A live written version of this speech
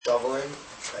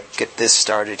get this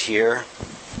started here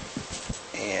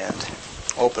and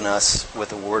open us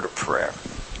with a word of prayer.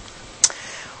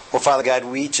 Well, Father God,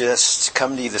 we just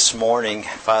come to you this morning,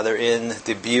 Father, in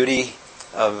the beauty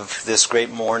of this great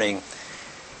morning.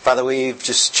 Father, we've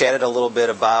just chatted a little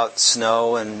bit about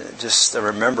snow and just the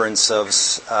remembrance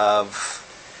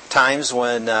of times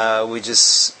when we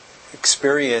just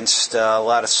experienced a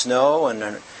lot of snow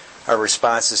and our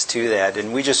responses to that.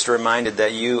 And we just reminded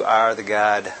that you are the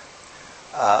God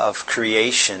of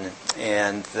creation,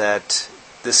 and that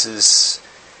this is,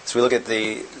 as we look at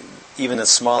even the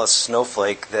smallest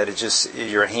snowflake, that it just,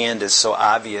 your hand is so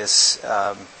obvious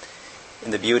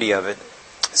in the beauty of it.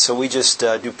 So we just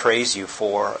do praise you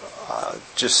for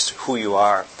just who you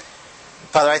are.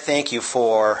 Father, I thank you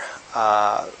for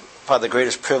Father, the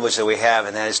greatest privilege that we have,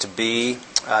 and that is to be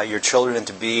your children and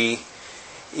to be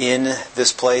in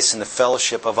this place in the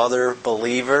fellowship of other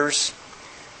believers,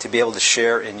 to be able to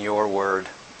share in your word.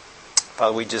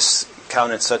 Father, we just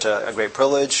count it such a great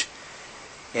privilege.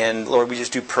 And Lord, we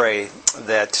just do pray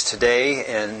that today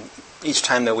and each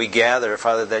time that we gather,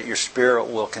 Father, that your Spirit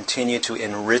will continue to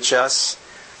enrich us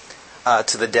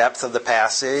to the depth of the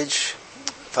passage.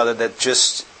 Father, that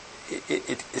just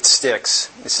it sticks.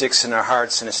 It sticks in our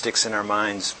hearts and it sticks in our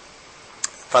minds.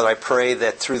 Father, I pray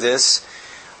that through this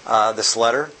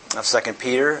letter of 2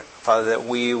 Peter, Father, that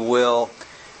we will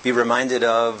be reminded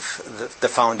of the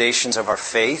foundations of our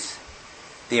faith,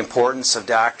 the importance of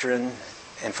doctrine,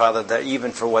 and Father, that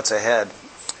even for what's ahead,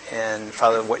 and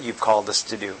Father, what you've called us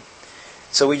to do.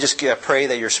 So we just pray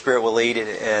that your Spirit will lead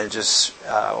it just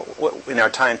in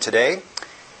our time today,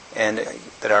 and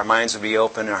that our minds will be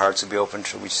open, our hearts will be open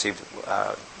to receive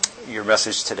your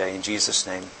message today. In Jesus'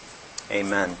 name,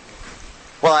 amen.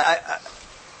 Well,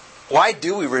 why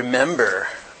do we remember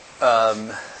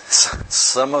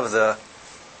some of the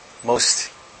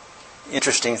most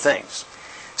interesting things?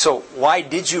 So why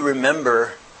did you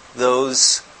remember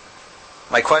those?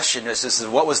 My question is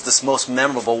what was this most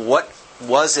memorable? What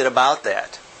was it about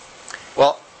that?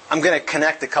 Well, I'm going to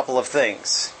connect a couple of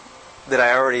things that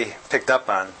I already picked up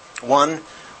on. One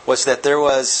was that there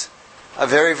was a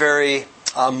very, very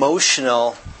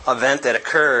emotional event that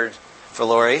occurred for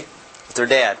Lori with her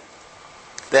dad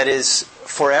that is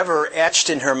forever etched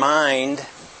in her mind,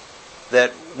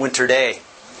 that winter day,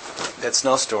 that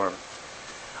snowstorm.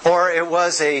 Or it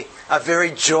was a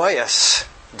very joyous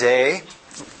day,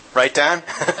 right, Don?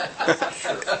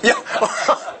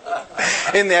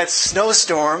 In that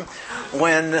snowstorm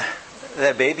when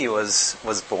that baby was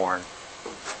born.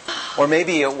 Or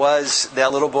maybe it was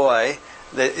that little boy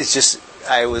that is just,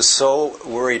 I was so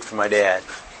worried for my dad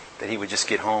that he would just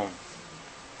get home.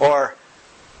 Or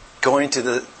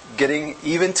getting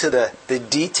even to the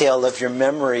detail of your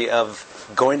memory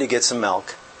of going to get some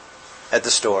milk at the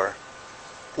store.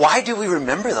 Why do we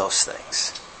remember those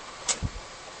things?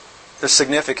 Their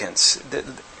significance.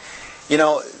 You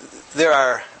know,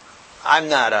 I'm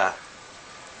not a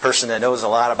person that knows a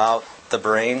lot about the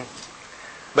brain,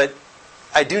 but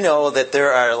I do know that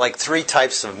there are like 3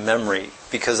 types of memory,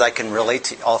 because I can relate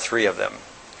to all 3 of them.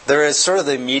 There is sort of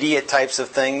the immediate types of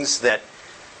things that,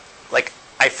 like,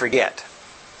 I forget.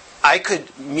 I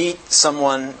could meet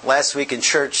someone last week in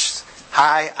church.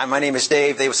 Hi, my name is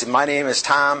Dave. They would say, my name is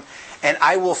Tom. And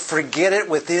I will forget it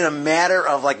within a matter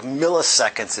of like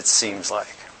milliseconds, it seems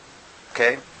like.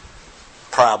 Okay?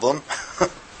 Problem.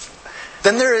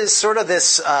 Then there is sort of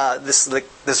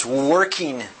this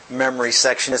working memory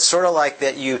section. It's sort of like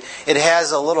that it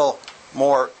has a little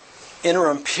more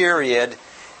interim period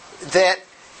that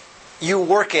you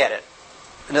work at it.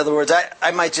 In other words,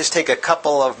 I might just take a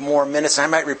couple of more minutes and I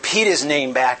might repeat his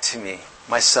name back to me,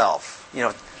 myself. You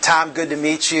know, Tom, good to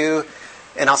meet you.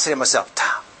 And I'll say to myself,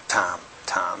 Tom, Tom,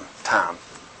 Tom, Tom.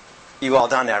 You all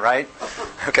done that, right?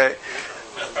 Okay.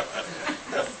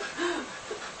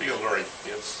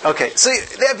 Yes. Okay, so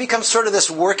that becomes sort of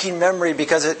this working memory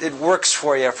because it works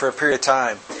for you for a period of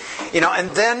time. You know,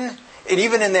 and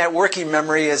even in that working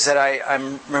memory is that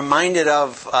I'm reminded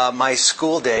of my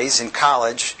school days in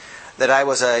college, that I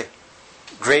was a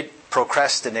great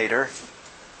procrastinator.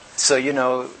 So, you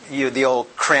know, the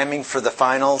old cramming for the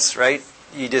finals, right?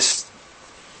 You just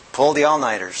pull the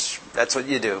all-nighters. That's what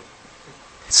you do.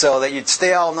 So that you'd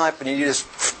stay all night, and you just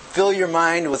fill your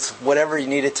mind with whatever you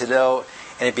needed to know,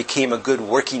 and it became a good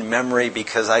working memory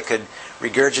because I could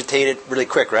regurgitate it really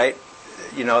quick, right?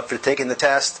 You know, after taking the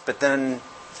test, but then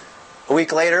a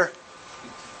week later,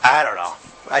 I don't know.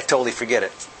 I totally forget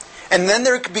it. And then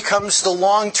there becomes the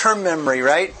long-term memory,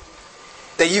 right?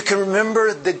 That you can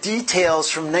remember the details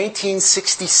from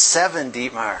 1967,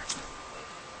 Dietmar.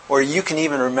 Or you can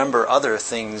even remember other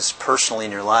things personally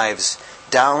in your lives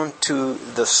down to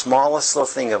the smallest little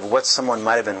thing of what someone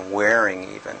might have been wearing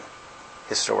even,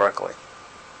 historically.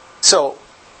 So,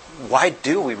 why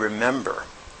do we remember?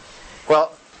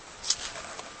 Well,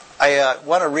 I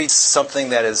want to read something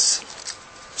that is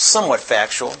somewhat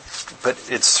factual, but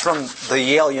it's from the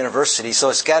Yale University, so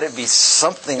it's got to be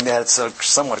something that's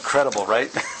somewhat credible,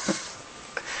 right?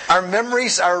 Our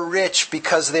memories are rich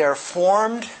because they are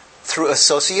formed through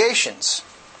associations.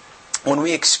 When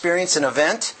we experience an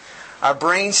event, our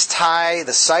brains tie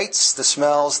the sights, the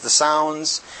smells, the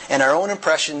sounds, and our own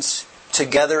impressions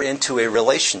together into a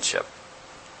relationship.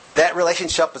 That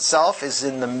relationship itself is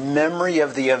in the memory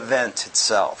of the event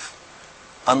itself.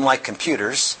 Unlike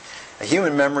computers, a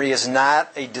human memory is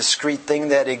not a discrete thing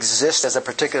that exists as a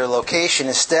particular location.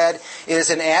 Instead, it is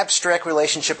an abstract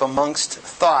relationship amongst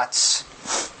thoughts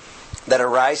that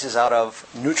arises out of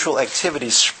neutral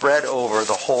activities spread over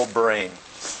the whole brain.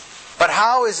 But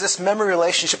how is this memory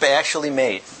relationship actually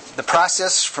made? The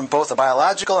process from both a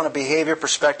biological and a behavior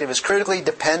perspective is critically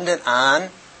dependent on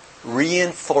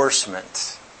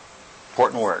reinforcement.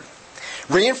 Important word.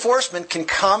 Reinforcement can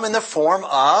come in the form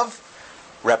of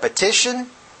repetition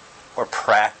or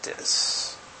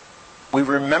practice. We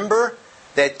remember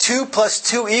that 2 plus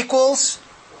 2 equals...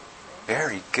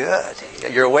 Very good.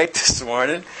 You're awake this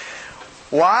morning.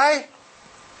 Why?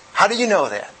 How do you know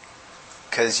that?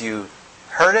 Because you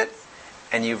heard it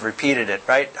and you've repeated it,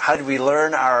 right? How did we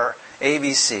learn our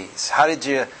ABCs?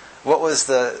 What was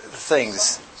the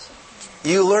things?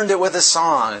 You learned it with a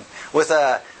song, with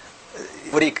a,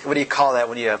 what do you call that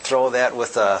when you throw that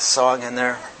with a song in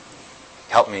there?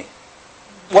 Help me.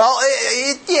 Well,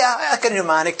 like a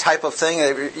mnemonic type of thing,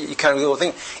 you kind of little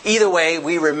thing. Either way,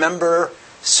 we remember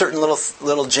certain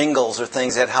little jingles or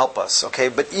things that help us, okay?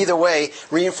 But either way,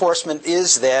 reinforcement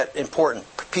is that important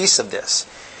piece of this.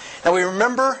 Now, we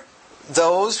remember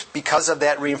those because of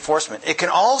that reinforcement. It can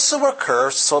also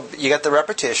occur, so you got the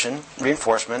repetition,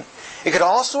 reinforcement. It could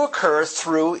also occur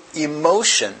through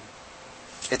emotion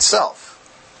itself.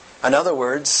 In other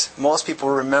words, most people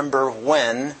remember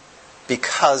when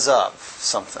because of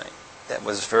something that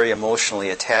was very emotionally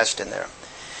attached in there.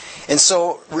 And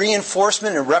so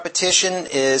reinforcement and repetition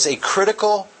is a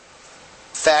critical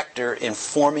factor in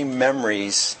forming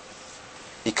memories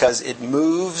because it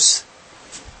moves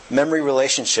memory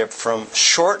relationship from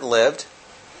short-lived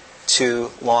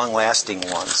to long-lasting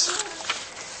ones.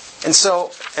 And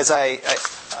so as I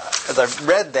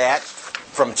read that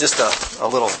from just a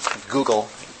little Google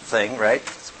thing, right?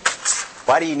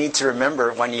 Why do you need to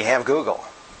remember when you have Google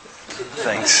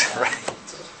things, right?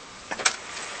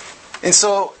 And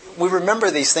so we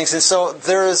remember these things, and so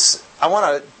I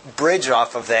want to bridge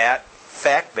off of that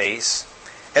fact base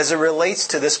as it relates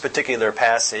to this particular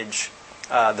passage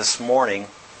this morning,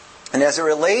 and as it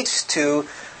relates to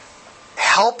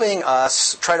helping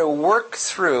us try to work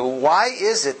through why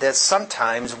is it that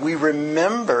sometimes we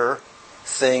remember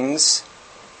things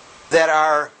that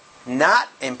are not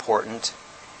important,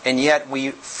 and yet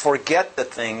we forget the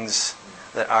things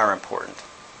that are important.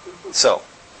 So,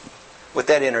 with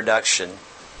that introduction,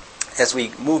 as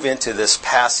we move into this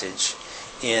passage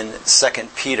in 2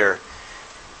 Peter,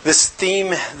 this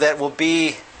theme that will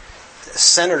be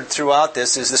centered throughout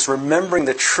this is this remembering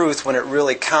the truth when it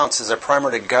really counts as a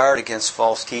primer to guard against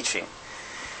false teaching.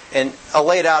 And I'll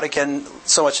lay it out again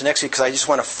so much next week because I just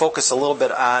want to focus a little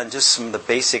bit on just some of the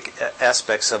basic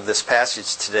aspects of this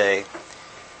passage today.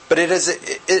 But it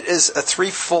is a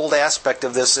threefold aspect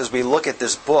of this as we look at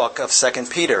this book of 2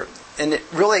 Peter. And it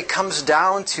really comes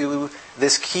down to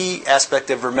this key aspect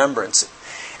of remembrance.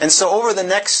 And so over the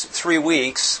next 3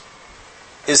 weeks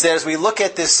is that as we look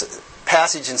at this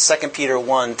passage in 2 Peter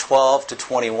 1, 12 to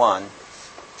 21,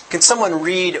 can someone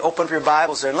open up your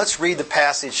Bibles there, and let's read the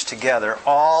passage together,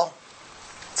 all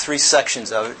 3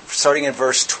 sections of it, starting in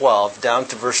verse 12 down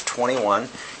to verse 21. You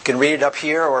can read it up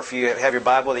here, or if you have your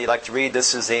Bible that you'd like to read,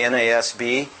 this is the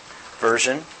NASB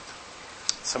version.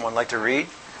 Someone like to read?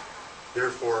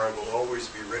 Therefore, I will always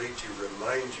be ready to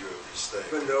remind you of these things,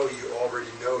 even though you already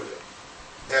know them,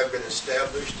 have been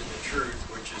established in the truth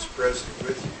which is present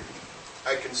with you.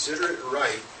 I consider it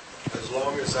right, as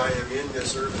long as I am in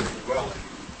this earthly dwelling,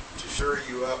 to stir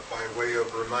you up by way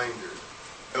of reminder,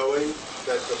 knowing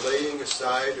that the laying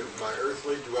aside of my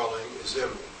earthly dwelling is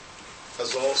imminent,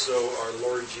 as also our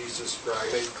Lord Jesus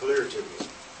Christ made clear to me.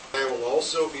 I will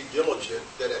also be diligent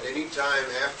that at any time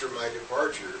after my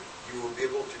departure you will be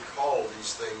able to call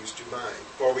these things to mind.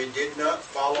 For we did not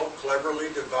follow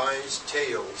cleverly devised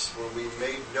tales when we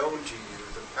made known to you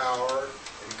the power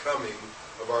and coming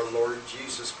of our Lord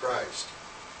Jesus Christ,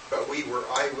 but we were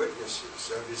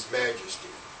eyewitnesses of his majesty.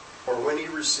 For when he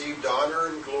received honor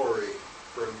and glory,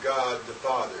 from God the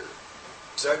Father.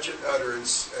 Such an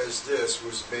utterance as this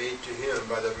was made to him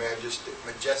by the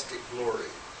majestic glory.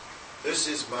 This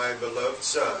is my beloved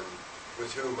Son,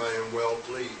 with whom I am well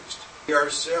pleased. We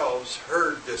ourselves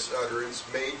heard this utterance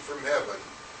made from heaven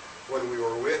when we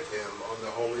were with him on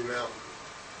the holy mountain.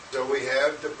 So we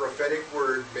have the prophetic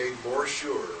word made more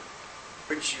sure,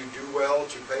 which you do well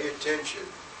to pay attention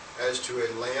as to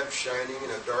a lamp shining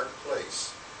in a dark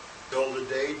place, till the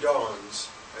day dawns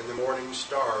and the morning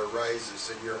star rises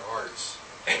in your hearts.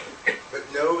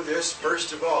 But know this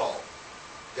first of all,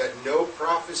 that no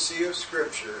prophecy of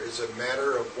Scripture is a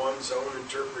matter of one's own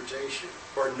interpretation,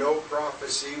 for no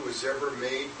prophecy was ever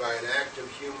made by an act of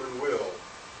human will,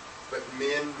 but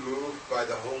men moved by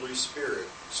the Holy Spirit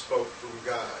spoke from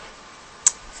God.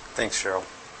 Thanks, Cheryl.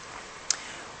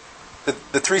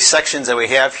 The three sections that we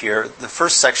have here, the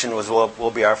first section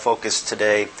will be our focus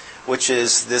today, which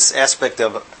is this aspect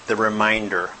of the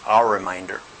reminder, our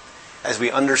reminder, as we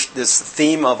this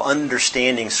theme of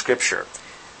understanding Scripture.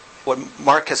 What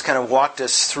Mark has kind of walked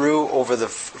us through over the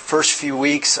first few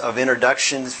weeks of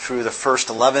introduction through the first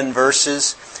 11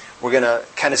 verses, we're going to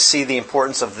kind of see the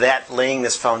importance of that laying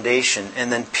this foundation.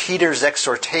 And then Peter's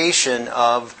exhortation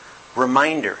of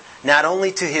reminder, not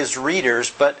only to his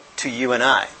readers, but to you and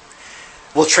I.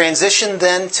 We'll transition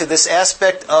then to this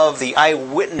aspect of the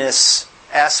eyewitness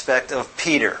aspect of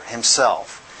Peter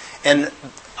himself, and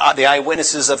the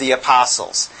eyewitnesses of the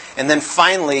apostles. And then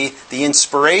finally, the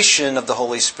inspiration of the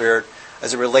Holy Spirit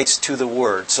as it relates to the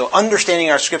Word. So understanding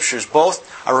our Scriptures,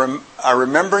 both our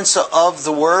remembrance of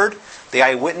the Word, the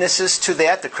eyewitnesses to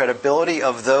that, the credibility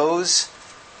of those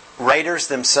writers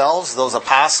themselves, those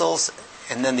apostles,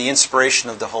 and then the inspiration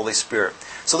of the Holy Spirit.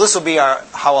 So this will be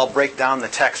how I'll break down the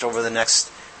text over the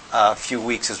next few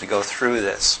weeks as we go through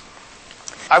this.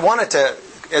 I wanted to,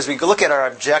 as we look at our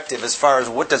objective as far as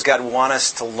what does God want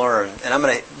us to learn, and I'm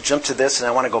going to jump to this and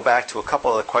I want to go back to a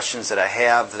couple of the questions that I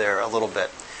have there a little bit.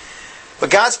 But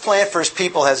God's plan for His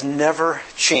people has never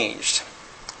changed.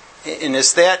 And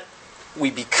it's that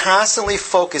we be constantly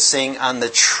focusing on the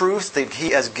truth that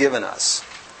He has given us.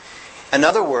 In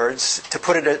other words, to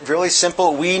put it really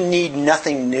simple, we need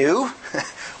nothing new.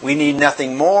 We need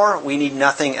nothing more. We need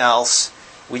nothing else.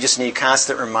 We just need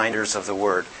constant reminders of the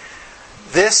Word.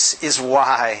 This is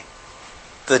why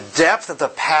the depth of the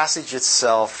passage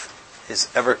itself is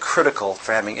ever critical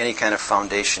for having any kind of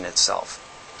foundation itself.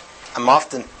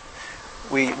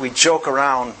 We joke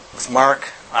around with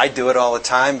Mark. I do it all the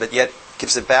time, but yet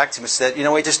gives it back to me and said,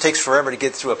 it just takes forever to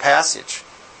get through a passage.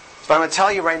 But I'm going to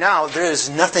tell you right now, there is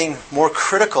nothing more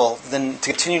critical than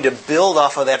to continue to build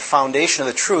off of that foundation of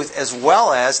the truth, as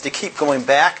well as to keep going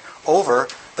back over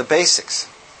the basics,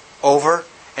 over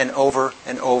and over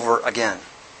and over again.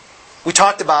 We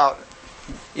talked about,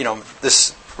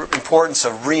 this importance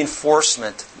of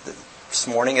reinforcement this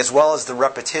morning, as well as the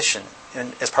repetition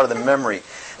and as part of the memory.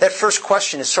 That first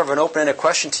question is sort of an open-ended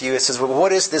question to you. It says, well,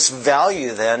 what is this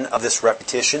value then of this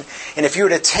repetition? And if you were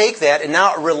to take that and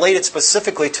now relate it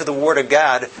specifically to the Word of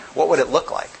God, what would it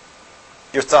look like?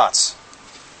 Your thoughts.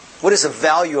 What is the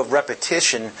value of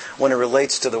repetition when it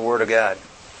relates to the Word of God?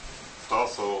 It's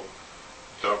also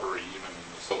discovery, even when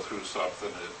you go through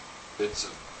something, it's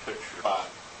a picture.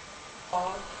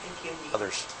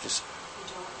 Others just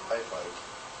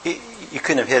you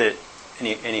couldn't have hit it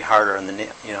any harder on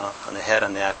the head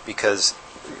on that, because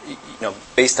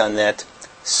based on that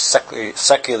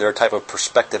secular type of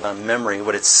perspective on memory,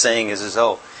 what it's saying is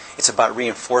it's about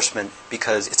reinforcement,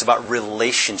 because it's about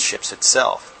relationships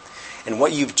itself. And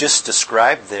what you've just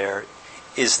described there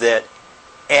is that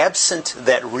absent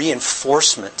that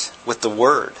reinforcement with the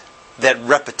Word, that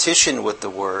repetition with the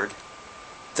Word,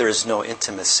 there is no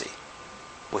intimacy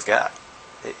with God.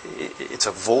 It's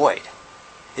a void.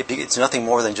 It's nothing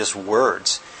more than just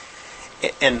words.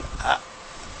 And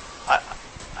I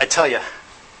tell you,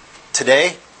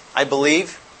 today, I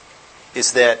believe,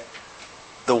 is that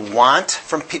the want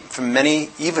from many,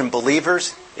 even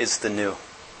believers, is the new.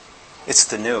 It's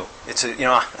the new.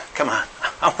 Come on.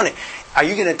 Are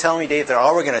you going to tell me, Dave, that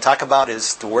all we're going to talk about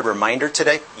is the word reminder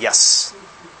today? Yes.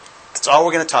 That's all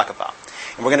we're going to talk about.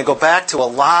 And we're going to go back to a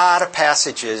lot of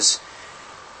passages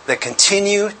that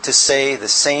continue to say the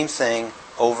same thing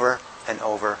over and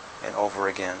over and over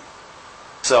again.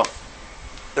 So,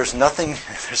 there's nothing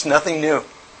new.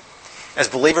 As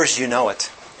believers, you know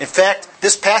it. In fact,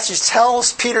 this passage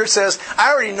tells, Peter says,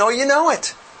 I already know you know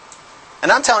it.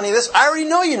 And I'm telling you this, I already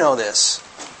know you know this.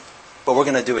 But we're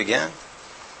going to do it again.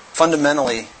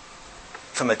 Fundamentally,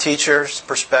 from a teacher's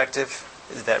perspective,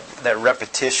 that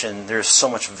repetition, there's so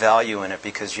much value in it,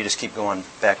 because you just keep going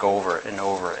back over and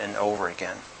over and over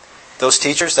again. Those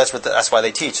teachers, that's why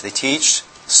they teach. They teach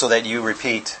so that you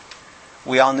repeat.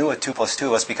 We all knew what 2 + 2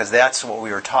 was because that's what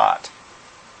we were taught.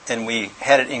 And we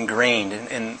had it ingrained,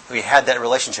 and we had that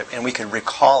relationship, and we could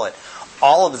recall it.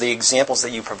 All of the examples that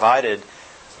you provided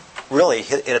really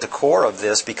hit at the core of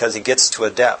this because it gets to a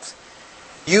depth.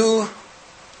 You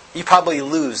probably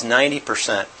lose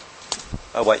 90%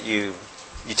 of what you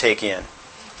take in.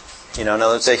 In other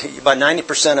words, about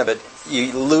 90% of it,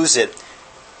 you lose it.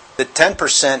 The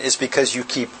 10% is because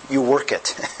you work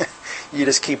it. You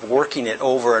just keep working it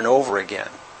over and over again.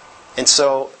 And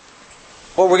so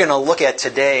what we're going to look at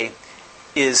today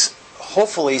is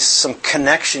hopefully some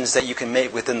connections that you can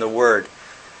make within the Word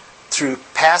through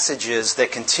passages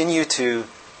that continue to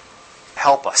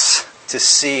help us to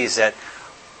see that,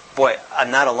 boy,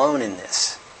 I'm not alone in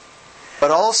this. But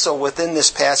also within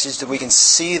this passage that we can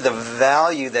see the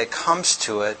value that comes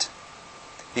to it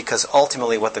because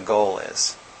ultimately what the goal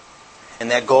is. And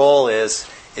that goal is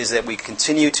that we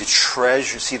continue to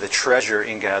see the treasure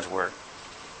in God's Word.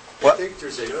 I think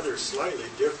there's another slightly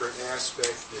different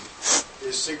aspect that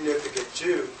is significant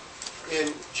too.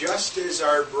 And just as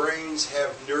our brains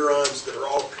have neurons that are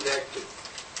all connected,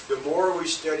 the more we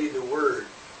study the Word,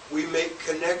 we make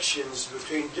connections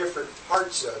between different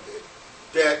parts of it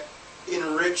that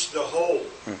enrich the whole.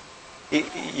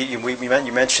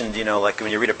 You mentioned, like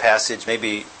when you read a passage,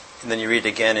 maybe, and then you read it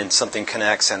again and something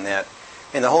connects on that.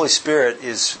 And the Holy Spirit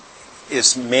is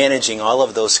managing all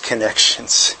of those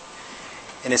connections.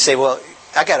 And they say, well,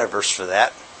 I got a verse for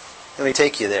that. Let me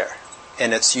take you there.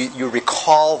 And it's you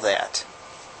recall that.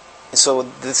 And so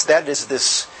that is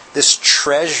this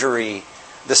treasury,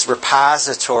 this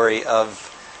repository of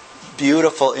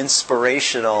beautiful,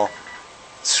 inspirational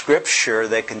Scripture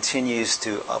that continues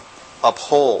to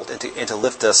uphold and to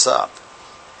lift us up.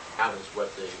 How does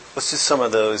what they... Let's do some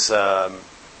of those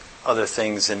other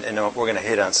things, and we're going to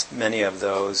hit on many of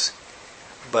those.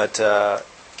 But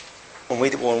when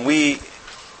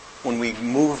we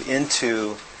move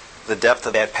into the depth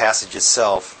of that passage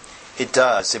itself,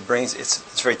 it's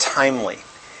very timely.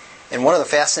 And one of the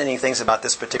fascinating things about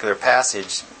this particular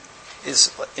passage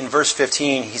is in verse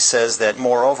 15, he says that,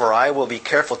 moreover, I will be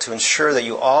careful to ensure that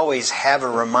you always have a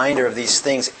reminder of these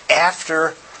things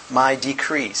after my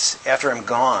decrease, after I'm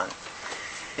gone.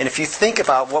 And if you think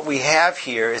about what we have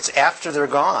here, it's after they're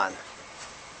gone.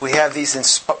 We have these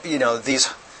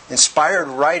inspired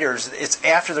writers, it's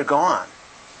after they're gone.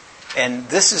 And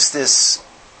this is this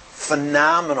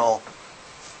phenomenal,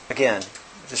 again,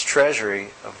 this treasury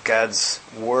of God's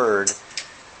Word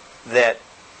that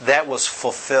was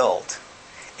fulfilled.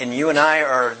 And you and I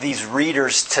are these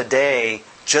readers today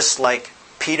just like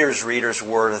Peter's readers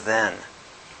were then.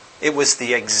 It was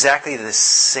exactly the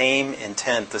same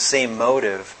intent, the same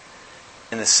motive,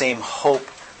 and the same hope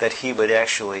that he would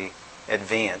actually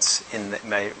advance in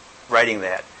writing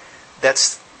that.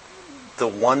 That's the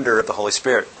wonder of the Holy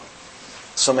Spirit.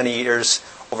 So many years,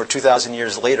 over 2,000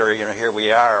 years later, here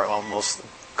we are almost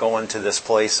going to this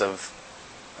place of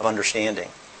understanding.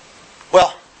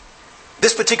 Well,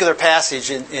 this particular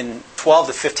passage in 12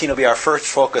 to 15 will be our first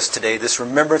focus today, this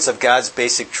remembrance of God's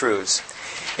basic truths.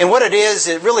 And what it is,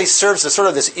 it really serves as sort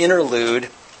of this interlude,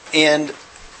 and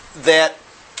that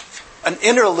an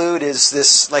interlude is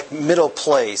this like middle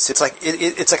place. It's like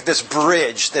this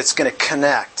bridge that's going to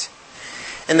connect.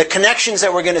 And the connections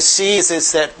that we're going to see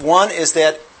is that one is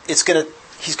that he's going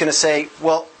to say,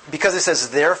 well, because it says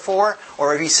therefore,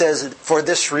 or if he says for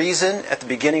this reason at the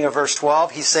beginning of verse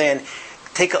 12, he's saying,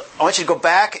 I want you to go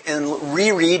back and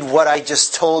reread what I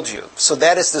just told you. So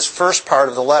that is this first part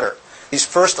of the letter. These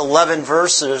first 11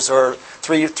 verses, or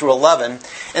 3 through 11.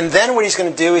 And then what he's going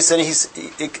to do is that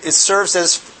it serves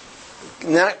as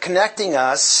connecting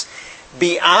us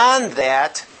beyond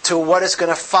that to what is going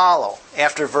to follow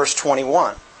after verse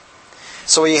 21.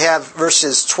 So we have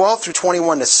verses 12 through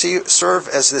 21 to serve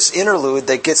as this interlude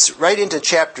that gets right into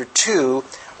chapter 2,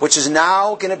 which is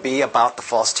now going to be about the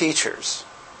false teachers.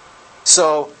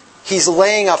 So he's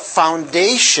laying a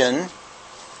foundation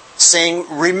saying,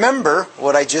 remember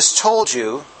what I just told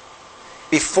you,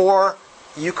 before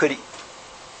you could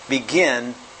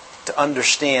begin to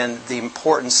understand the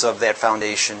importance of that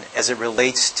foundation as it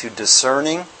relates to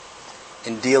discerning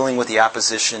and dealing with the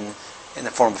opposition in the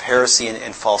form of heresy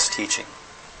and false teaching.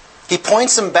 He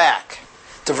points them back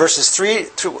to verses 3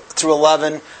 through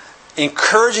 11,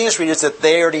 encouraging his readers that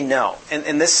they already know.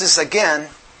 And this is, again,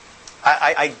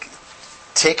 I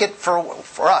take it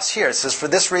for us here. It says, for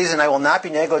this reason I will not be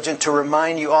negligent to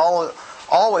remind you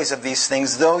always of these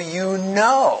things, though you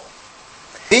know.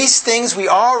 These things we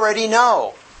already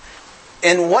know.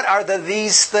 And what are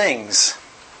these things?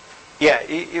 Yeah,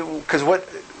 because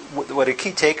what a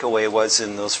key takeaway was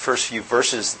in those first few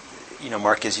verses,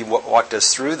 Mark, as you walked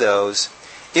us through those,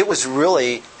 it was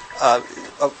really a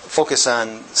focus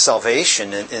on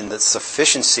salvation and the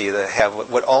sufficiency that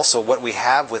what we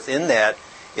have within that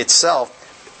itself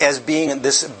as being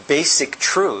this basic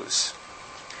truths.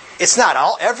 It's not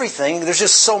everything. There's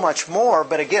just so much more.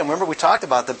 But again, remember we talked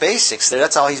about the basics there.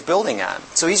 That's all he's building on.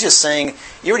 So he's just saying,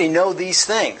 you already know these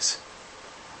things.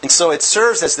 And so it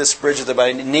serves as this bridge of the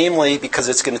body, namely because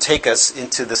it's going to take us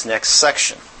into this next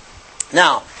section.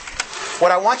 Now,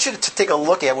 what I want you to take a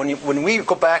look at when we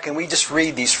go back and we just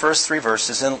read these first 3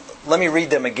 verses, and let me read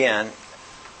them again.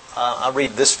 I'll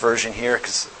read this version here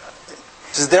because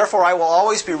it says, "Therefore I will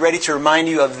always be ready to remind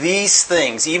you of these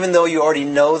things, even though you already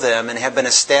know them and have been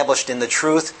established in the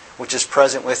truth which is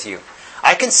present with you.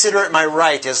 I consider it my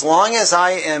right, as long as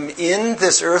I am in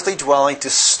this earthly dwelling, to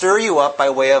stir you up by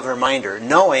way of reminder,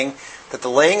 knowing that the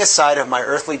laying aside of my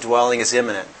earthly dwelling is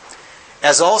imminent.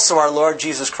 As also our Lord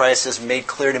Jesus Christ has made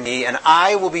clear to me, and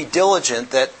I will be diligent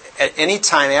that at any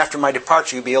time after my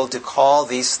departure you'll be able to call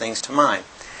these things to mind."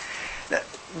 Now,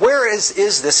 where is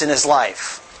this in his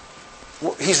life?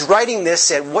 He's writing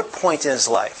this at what point in his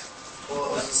life? Well,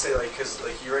 I was going to say, because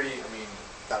you already,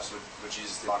 that's what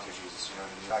Jesus did. Walk with Jesus,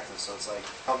 back to this. So it's like,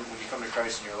 when you come to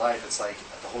Christ in your life, it's like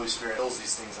the Holy Spirit fills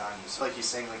these things on you. So he's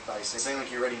saying, by saying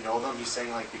you already know them, he's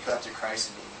saying, because after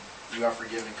Christ and you are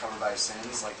forgiven and covered by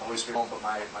sins, the Holy Spirit won't, but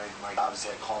my job is to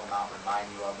call them out, remind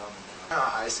you of them.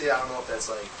 I don't know if that's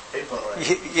hateful.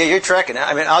 Yeah, you're tracking.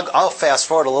 I'll fast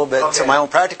forward a little bit to my own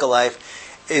practical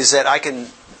life, is that I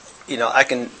can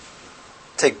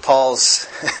take Paul's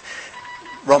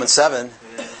Romans 7,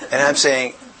 and I'm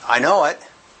saying, I know it,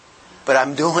 but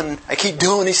I keep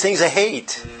doing these things I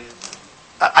hate.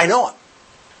 I know it.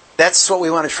 That's what we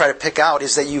want to try to pick out,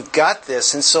 is that you've got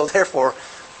this, and so therefore,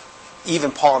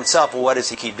 even Paul himself, what does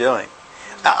he keep doing?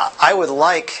 I would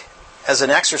like, as an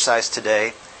exercise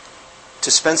today, to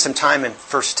spend some time in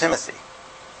 1 Timothy,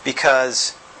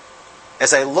 because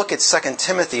as I look at 2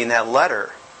 Timothy in that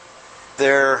letter,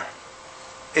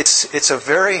 it's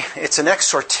an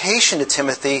exhortation to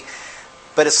Timothy,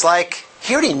 but it's like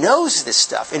he already knows this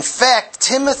stuff. In fact,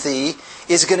 Timothy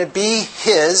is going to be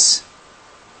his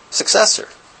successor.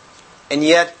 And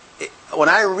yet, when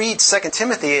I read 2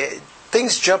 Timothy,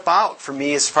 things jump out for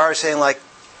me as far as saying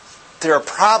there are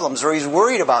problems, or he's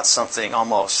worried about something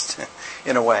almost,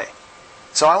 in a way.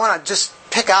 So I want to just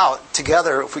pick out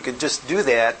together, if we could just do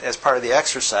that as part of the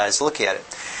exercise, look at it.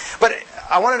 But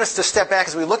I wanted us to step back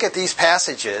as we look at these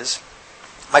passages.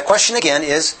 My question again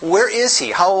is, where is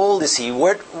he? How old is he?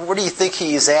 Where do you think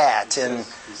he is at? And he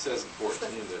says in 14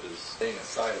 that his staying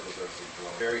aside of his earthly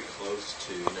dwelling, very close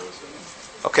to knows him.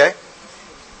 Okay.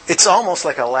 It's almost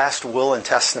like a last will and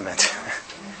testament,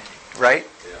 right?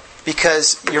 Yeah.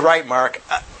 Because you're right, Mark.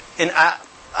 And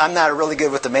I'm not really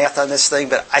good with the math on this thing,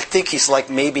 but I think he's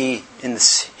maybe in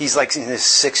his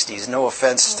 60s. No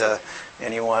offense to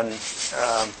anyone,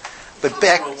 but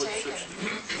back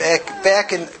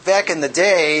in the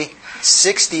day,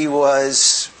 60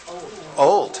 was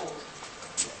old,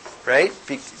 right?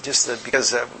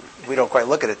 Because we don't quite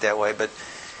look at it that way. But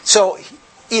so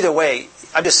either way,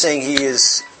 I'm just saying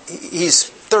he's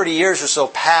 30 years or so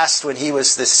past when he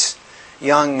was this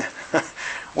young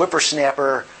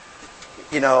whippersnapper,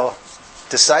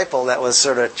 disciple that was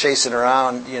sort of chasing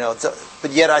around,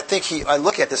 But yet I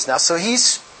look at this now, so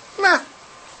he's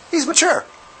mature,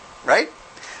 right?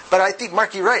 But I think,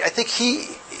 Mark, you're right. I think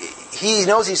he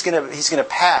knows he's gonna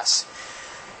pass.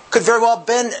 Could very well have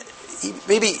been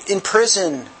maybe in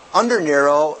prison under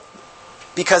Nero,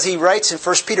 because he writes in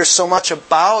 1 Peter so much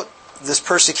about this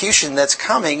persecution that's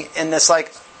coming, and it's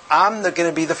I'm going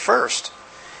to be the first.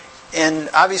 And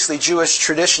obviously Jewish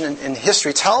tradition and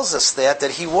history tells us that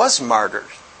he was martyred. In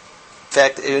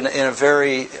fact, in a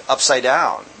very upside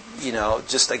down,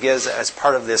 just I guess as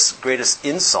part of this greatest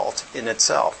insult in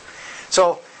itself.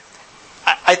 So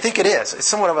I think it is. It's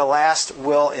somewhat of a last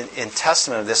will and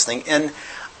testament of this thing. And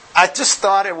I just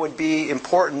thought it would be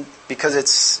important because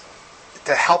it's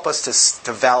to help us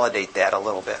to validate that a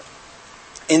little bit.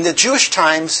 In the Jewish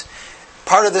times,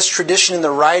 part of this tradition in the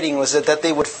writing was that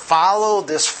they would follow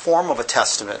this form of a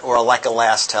testament, or like a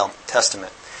last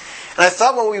testament. And I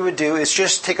thought what we would do is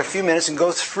just take a few minutes and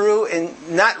go through and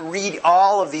not read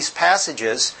all of these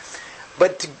passages,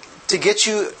 but to get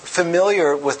you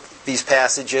familiar with these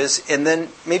passages, and then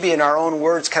maybe in our own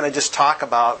words kind of just talk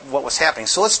about what was happening.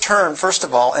 So let's turn, first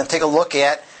of all, and take a look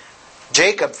at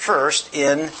Jacob first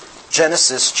in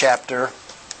Genesis chapter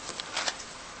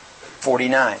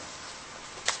 49.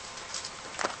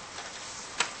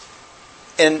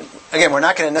 And again, we're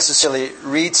not going to necessarily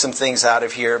read some things out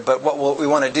of here, but what we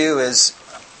want to do is,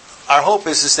 our hope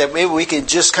is that maybe we can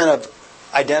just kind of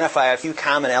identify a few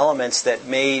common elements that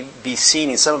may be seen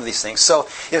in some of these things. So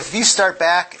if you start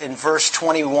back in verse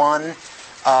 21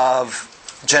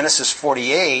 of Genesis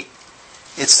 48,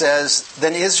 it says,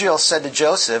 "Then Israel said to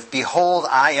Joseph, 'Behold,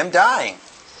 I am dying,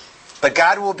 but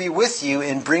God will be with you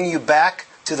and bring you back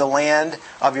to the land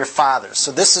of your fathers.'"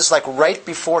 So this is like right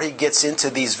before he gets into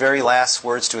these very last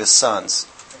words to his sons.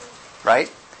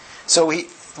 Right? So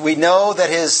we know that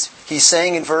he's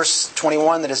saying in verse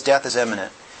 21 that his death is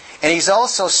imminent. And he's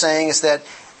also saying is that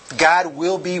God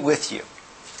will be with you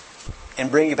and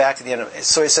bring you back to the end of it.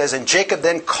 So he says, "And Jacob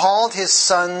then called his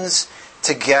sons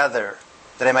together,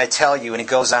 that I might tell you," and it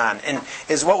goes on. And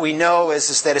what we know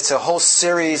is that it's a whole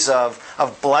series of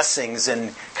blessings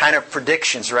and kind of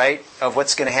predictions, right, of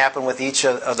what's going to happen with each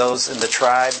of those in the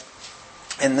tribe.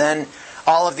 And then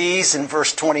all of these, in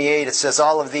verse 28, it says,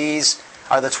 "All of these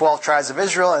are the 12 tribes of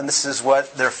Israel, and this is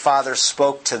what their father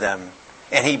spoke to them.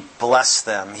 And he blessed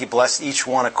them." He blessed each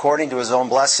one according to his own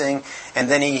blessing,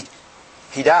 and then he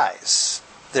dies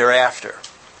thereafter.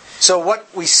 So what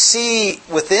we see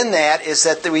within that is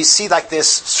that we see like this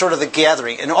sort of the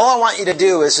gathering. And all I want you to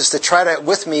do is to try to,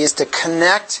 with me, is to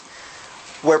connect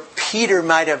where Peter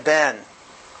might have been.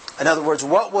 In other words,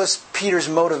 what was Peter's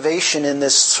motivation in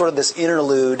this sort of this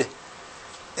interlude,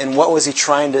 and what was he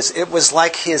trying to... It was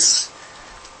like this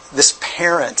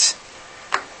parent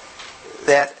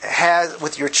that has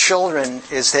with your children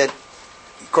is that,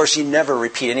 of course, you never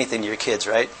repeat anything to your kids,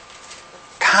 right?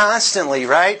 Constantly,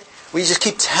 right? We just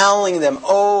keep telling them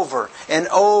over and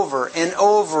over and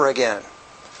over again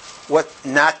what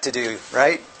not to do,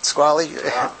 right? Squally,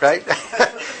 right?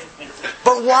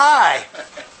 But why?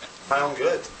 My own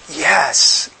good.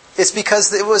 Yes. It's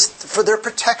because it was for their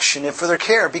protection and for their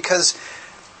care. Because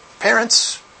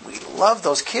parents, we love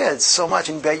those kids so much,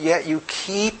 and yet you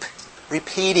keep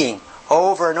repeating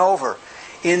over and over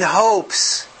in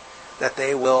hopes that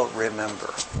they will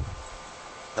remember.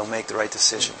 They'll make the right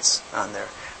decisions on there.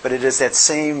 But it is that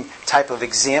same type of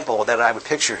example that I would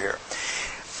picture here.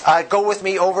 Go with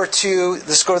me over to,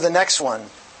 let's go to the next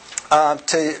one,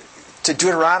 to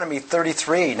Deuteronomy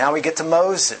 33. Now we get to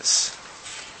Moses.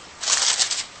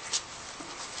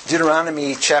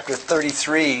 Deuteronomy chapter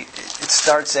 33, it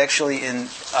starts actually in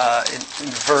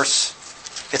verse,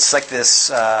 it's like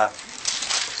this...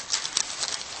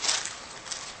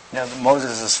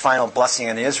 Moses' final blessing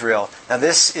on Israel. Now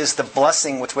this is the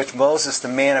blessing with which Moses, the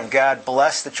man of God,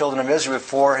 blessed the children of Israel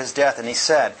before his death. And he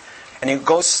said, and he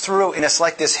goes through, and it's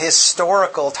like this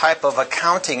historical type of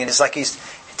accounting, and it's like he's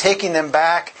taking them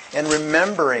back and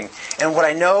remembering. And what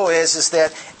I know is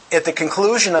that at the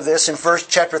conclusion of this, in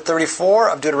chapter 34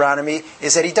 of Deuteronomy,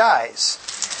 is that he dies.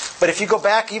 But if you go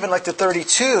back even like to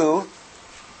 32,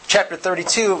 chapter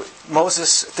 32,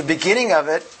 Moses, at the beginning of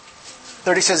it,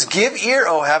 30 says, "Give ear,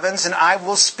 O heavens, and I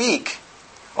will speak.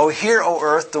 O hear, O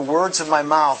earth, the words of my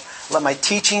mouth. Let my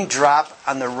teaching drop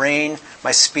on the rain,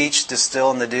 my speech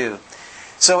distill in the dew."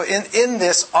 So in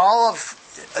this,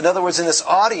 in other words, in this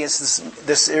audience,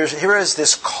 here is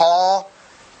this call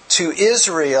to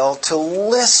Israel to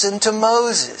listen to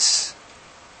Moses.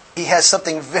 He has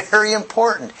something very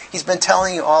important. He's been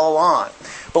telling you all along.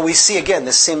 But we see again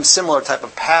this same similar type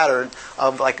of pattern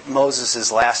of like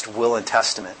Moses' last will and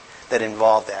testament that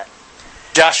involved that.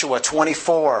 Joshua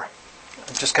 24.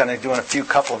 I'm just kind of doing a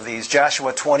couple of these.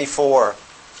 Joshua 24,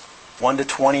 1 to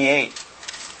 28.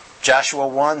 Joshua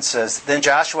 1 says, "Then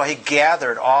Joshua, he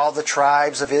gathered all the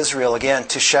tribes of Israel again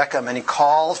to Shechem, and he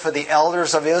called for the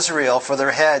elders of Israel, for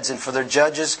their heads, and for their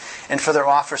judges, and for their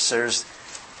officers,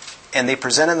 and they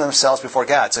presented themselves before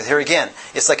God." So here again,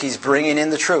 it's like he's bringing in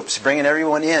the troops, bringing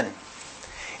everyone in.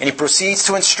 And he proceeds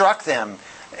to instruct them.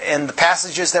 And the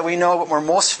passages that we know, what we're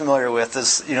most familiar with,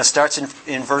 is starts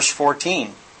in verse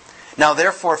 14. "Now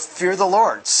therefore fear the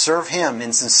Lord, serve Him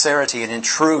in sincerity and in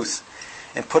truth,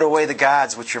 and put away the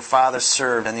gods which your fathers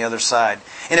served on the other side.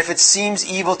 And if it seems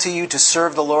evil to you to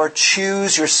serve the Lord,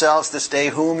 choose yourselves this day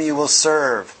whom you will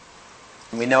serve."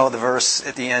 And we know the verse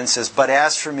at the end says, "But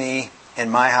as for me and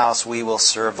my house, we will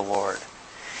serve the Lord."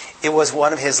 It was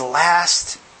one of his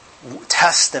last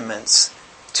testaments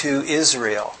to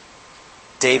Israel.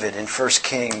 David in 1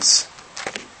 Kings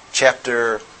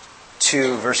chapter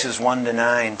 2, verses 1 to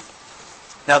 9.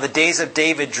 "Now the days of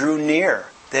David drew near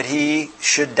that he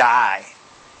should die.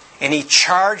 And he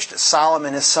charged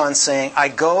Solomon his son, saying, I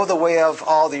go the way of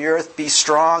all the earth. Be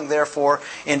strong, therefore,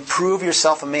 and prove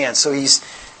yourself a man." So he's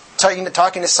talking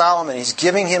to Solomon. He's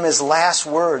giving him his last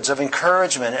words of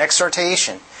encouragement and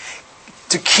exhortation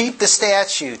to keep the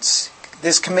statutes,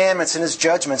 His commandments and His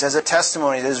judgments as a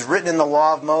testimony that is written in the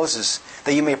law of Moses,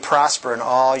 that you may prosper in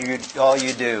all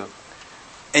you do.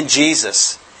 And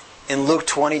Jesus, in Luke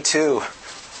 22,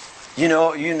 you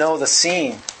know the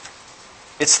scene.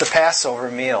 It's the Passover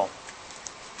meal.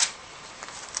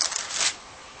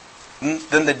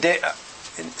 Then the day,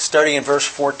 starting in verse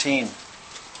 14,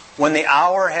 when the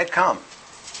hour had come,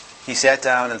 He sat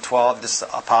down and 12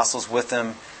 apostles with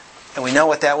Him, and we know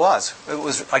what that was. It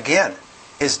was, again,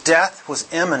 His death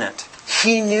was imminent.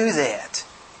 He knew that.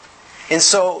 And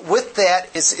so with that,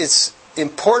 it's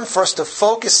important for us to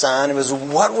focus on was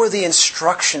what were the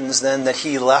instructions then that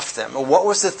He left them? Or what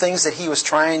was the things that He was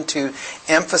trying to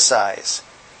emphasize?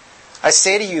 I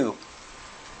say to you,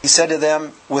 He said to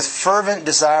them, with fervent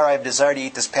desire I have desired to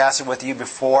eat this Passover with you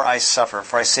before I suffer.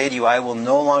 For I say to you, I will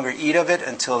no longer eat of it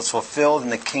until it's fulfilled in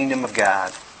the kingdom of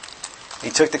God. He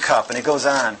took the cup, and it goes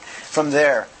on. From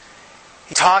there,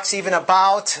 He talks even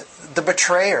about the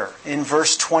betrayer in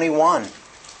verse 21.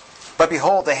 But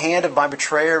behold, the hand of my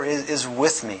betrayer is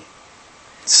with me.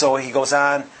 So He goes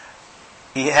on.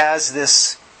 He has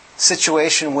this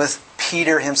situation with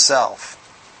Peter himself,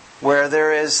 where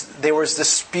there was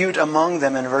dispute among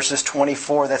them in verses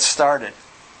 24 that started.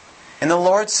 And the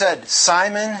Lord said,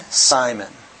 Simon,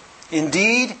 Simon,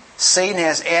 indeed Satan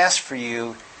has asked for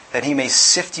you that he may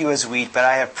sift you as wheat, but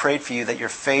I have prayed for you that your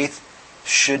faith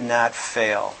should not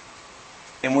fail.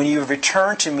 And when you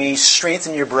return to me,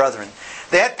 strengthen your brethren.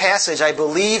 That passage, I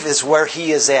believe, is where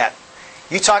he is at.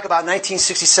 You talk about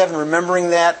 1967, remembering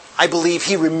that. I believe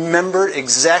he remembered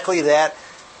exactly that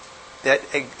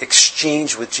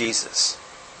exchange with Jesus,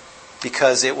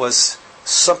 because it was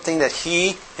something that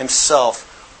he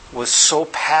himself was so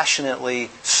passionately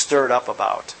stirred up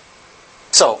about.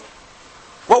 So,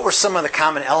 what were some of the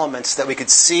common elements that we could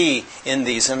see in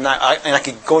these? And I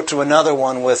could go to another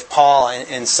one with Paul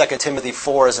in 2 Timothy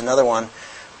 4 as another one.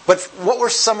 But what were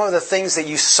some of the things that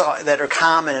you saw that are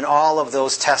common in all of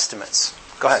those testaments?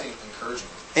 Go ahead.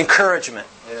 Encouragement.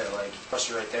 Yeah,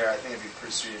 especially right there, I think it'd be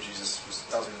pretty sweet if Jesus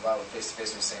tells me about it face to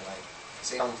face and saying,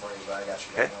 say coming for you, but I got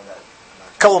you. Okay. I know that.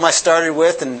 A couple of them I started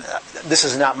with, and this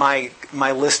is not my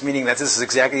list, meaning that this is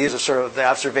exactly, these are sort of the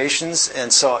observations,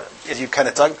 and so if you kind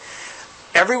of dug,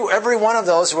 every one of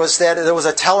those was that there was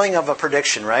a telling of a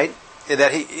prediction, right?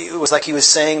 That it was like he was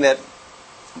saying that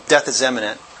death is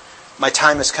imminent. My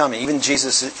time is coming. Even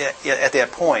Jesus at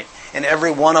that point. And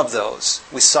every one of those,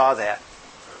 we saw that.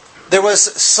 There was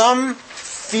some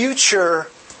future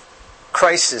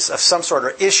crisis of some sort or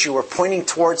issue or pointing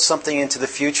towards something into the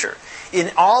future. In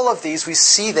all of these, we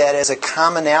see that as a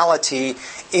commonality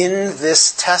in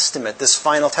this testament, this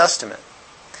final testament.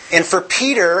 And for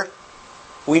Peter,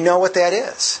 we know what that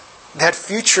is. That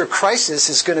future crisis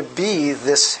is going to be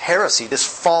this heresy, this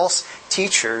false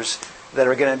teachers that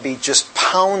are going to be just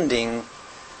pounding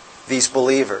these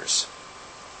believers.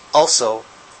 Also,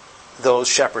 those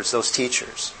shepherds, those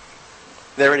teachers.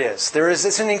 There it is.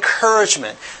 It's an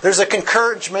encouragement. There's an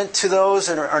encouragement to those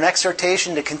and an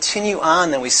exhortation to continue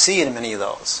on that we see in many of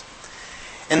those.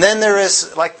 And then there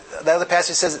is, like the other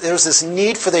passage says, there's this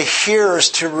need for the hearers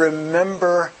to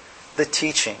remember the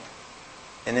teaching.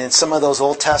 And in some of those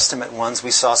Old Testament ones,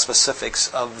 we saw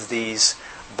specifics of these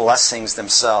blessings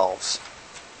themselves.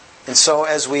 And so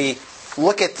as we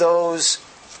look at those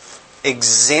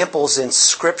examples in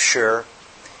Scripture,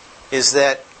 is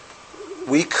that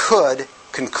we could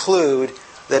conclude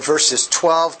that verses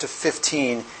 12 to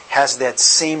 15 has that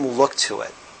same look to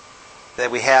it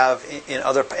that we have in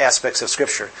other aspects of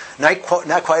Scripture. Not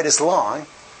quite as long,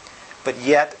 but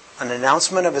yet an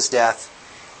announcement of His death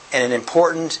and an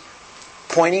important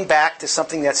pointing back to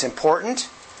something that's important,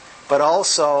 but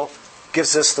also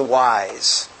gives us the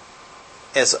whys,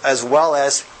 as well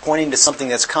as pointing to something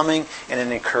that's coming and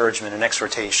an encouragement, an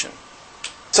exhortation.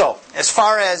 So, as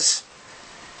far as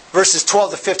verses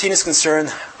 12 to 15 is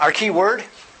concerned, our key word,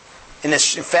 in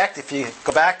fact, if you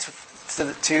go back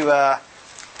to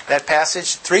that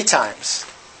passage 3 times,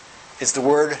 is the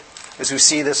word, as we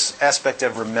see this aspect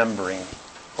of remembering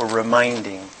or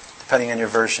reminding, depending on your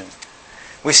version.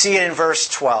 We see it in verse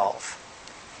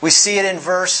 12. We see it in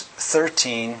verse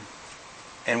 13.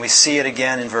 And we see it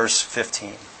again in verse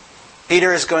 15.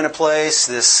 Peter is going to place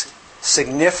this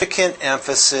significant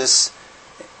emphasis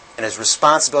and his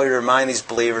responsibility to remind these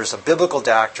believers of biblical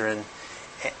doctrine,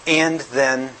 and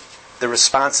then the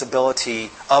responsibility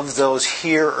of those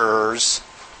hearers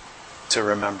to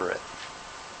remember it.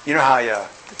 You know how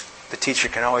the teacher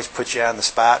can always put you on the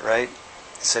spot, right?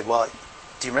 He said, well,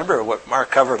 do you remember what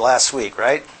Mark covered last week,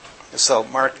 right? So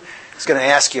Mark is going to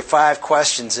ask you 5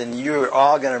 questions, and you're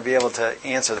all going to be able to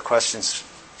answer the questions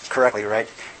correctly, right?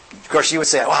 Of course, you would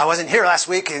say, well, I wasn't here last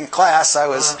week in class. I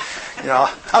was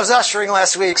ushering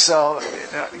last week, so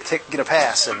get a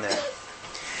pass in there.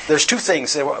 There's two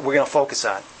things that we're going to focus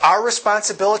on. Our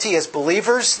responsibility as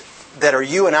believers that are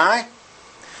you and I,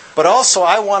 but also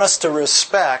I want us to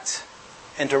respect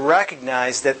and to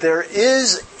recognize that there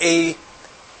is a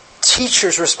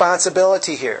teacher's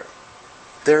responsibility here.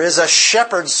 There is a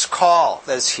shepherd's call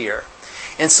that's here.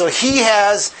 And so he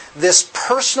has this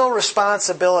personal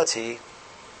responsibility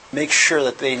to make sure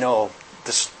that they know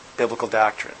this biblical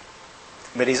doctrine.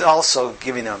 But he's also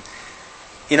giving them...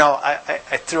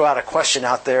 I threw out a question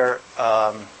out there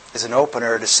as an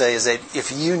opener to say is that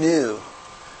if you knew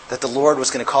that the Lord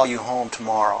was going to call you home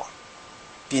tomorrow,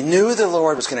 if you knew the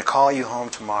Lord was going to call you home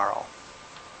tomorrow,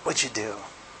 what'd you do?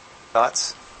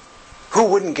 Thoughts? Who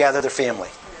wouldn't gather their family?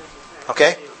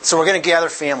 Okay? So we're going to gather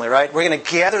family, right? We're going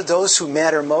to gather those who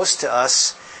matter most to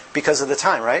us because of the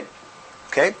time, right?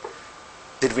 Okay?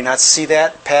 Did we not see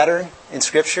that pattern in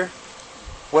Scripture?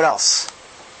 What else?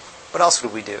 What else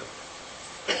would we do?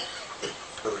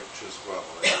 Courage as well.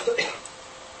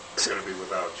 They're going to be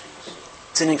without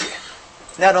you. So.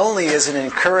 Not only is it an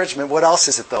encouragement, what else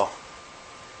is it though?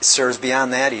 It serves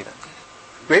beyond that even.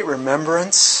 Great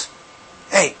remembrance.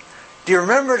 Hey, do you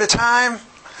remember the time?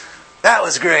 That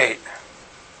was great.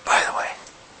 By the way,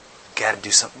 you got to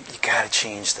do something. You got to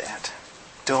change that.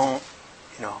 Don't,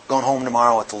 going home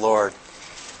tomorrow with the Lord.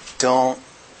 Don't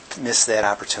miss that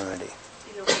opportunity.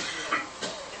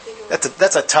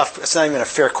 That's a tough. It's not even a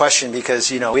fair question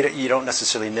because you don't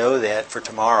necessarily know that for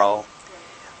tomorrow.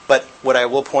 But what I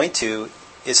will point to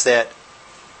is that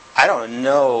I don't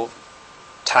know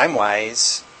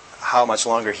time-wise how much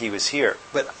longer he was here,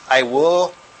 but I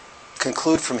will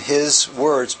conclude from his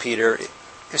words, Peter,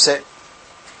 is that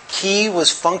he was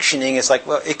functioning as like,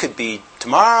 well, it could be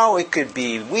tomorrow, it could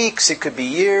be weeks, it could be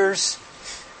years,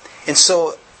 and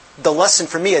so. The lesson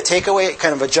for me, a takeaway,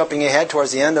 kind of a jumping ahead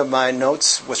towards the end of my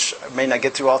notes, which I may not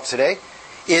get through all today,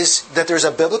 is that there's a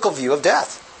biblical view of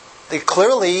death.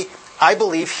 Clearly, I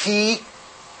believe he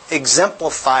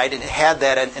exemplified and had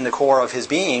that in the core of his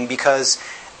being because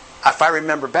if I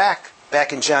remember back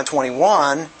in John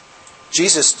 21,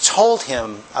 Jesus told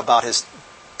him about his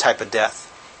type of death.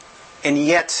 And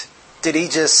yet, did he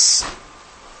just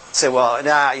say, well,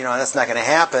 that's not going to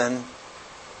happen?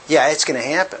 Yeah, it's going to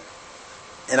happen.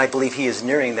 And I believe he is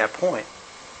nearing that point.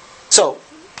 So,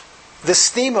 this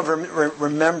theme of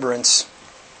remembrance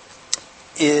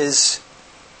is,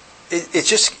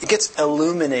 it gets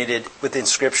illuminated within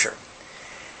Scripture.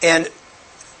 And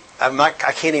I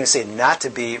can't even say not to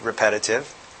be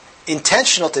repetitive,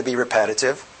 intentional to be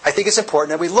repetitive. I think it's important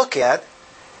that we look at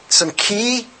some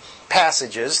key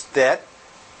passages that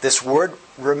this word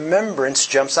remembrance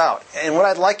jumps out. And what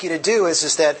I'd like you to do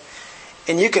is that,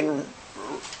 and you can...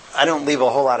 I don't leave a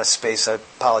whole lot of space. I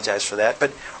apologize for that.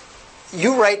 But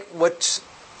you write what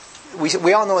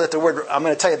we all know that the word. I'm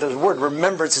going to tell you the word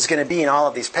remembrance is going to be in all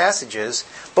of these passages.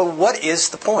 But what is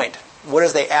the point? What are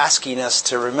they asking us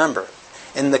to remember?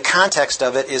 And the context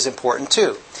of it is important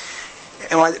too.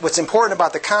 And what's important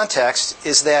about the context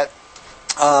is that.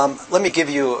 Let me give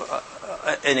you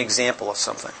an example of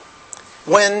something.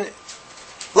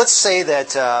 Let's say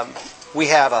that we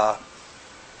have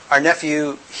our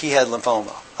nephew. He had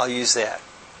lymphoma. I'll use that.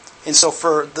 And so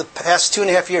for the past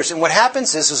 2.5 years, and what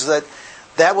happens is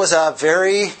that was a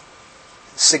very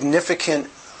significant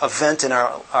event in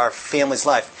our family's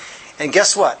life. And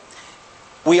guess what?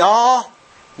 We all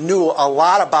knew a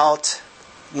lot about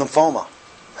lymphoma.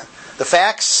 The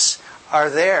facts are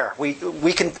there. We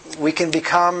can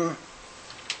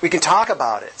talk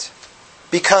about it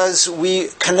because we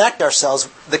connect ourselves.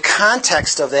 The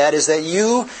context of that is that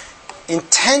you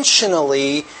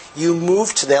intentionally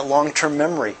move to that long-term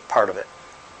memory part of it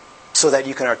so that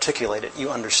you can articulate it, you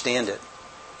understand it,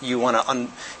 you want to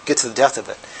get to the depth of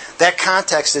it. That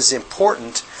context is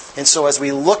important, and so as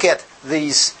we look at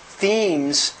these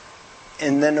themes,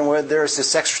 and then where there's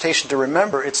this exhortation to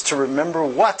remember, it's to remember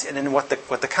what, and then what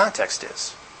the context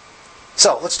is.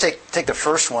 So let's take the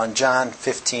first one, John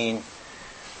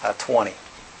 15:20.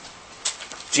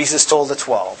 Jesus told the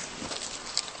 12.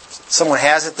 Someone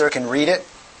has it there, can read it.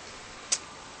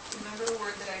 Remember the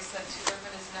word that I said to them,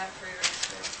 and is not greater than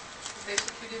this. If they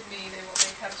persecuted me, they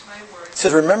kept my word. It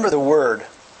says, remember the word.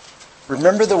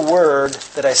 Remember the word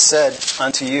that I said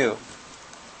unto you.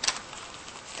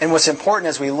 And what's important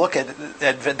as we look at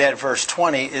that verse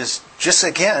 20 is just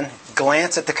again,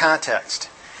 glance at the context.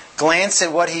 Glance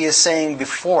at what he is saying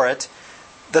before it,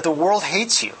 that the world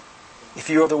hates you. If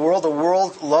you are the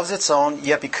world loves its own,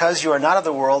 yet because you are not of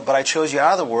the world, but I chose you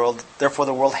out of the world, therefore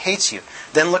the world hates you.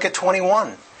 Then look at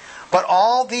 21. But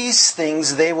all these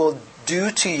things they will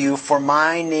do to you for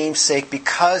my name's sake,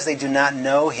 because they do not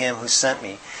know him who sent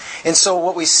me. And so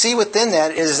what we see within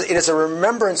that is it is a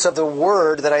remembrance of the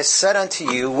word that I said unto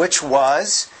you, which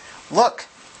was, look,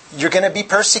 you're going to be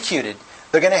persecuted.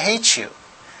 They're going to hate you.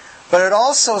 But it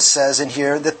also says in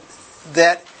here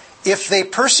that if they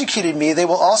persecuted me, they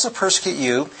will also persecute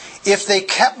you. If they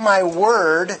kept my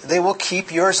word, they will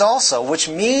keep yours also. Which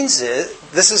means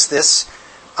this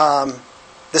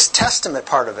testament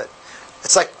part of it.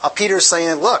 It's like Peter is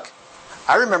saying, look,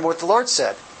 I remember what the Lord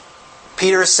said.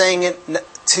 Peter is saying it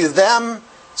to them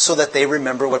so that they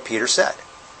remember what Peter said.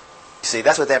 You see,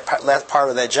 that's what that last part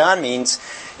of that John means,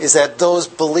 is that those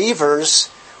believers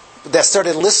that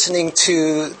started listening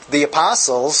to the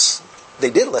apostles,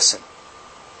 they did listen.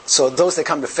 So those that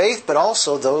come to faith, but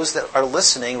also those that are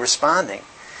listening, responding.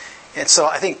 And so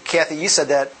I think, Kathy, you said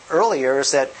that earlier,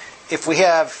 is that if we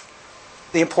have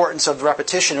the importance of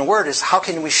repetition and word, is how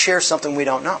can we share something we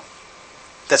don't know?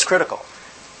 That's critical.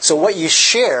 So what you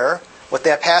share, what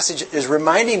that passage is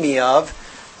reminding me of,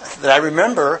 that I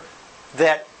remember,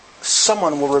 that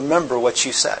someone will remember what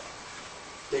you said.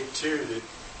 I think, too,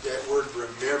 that word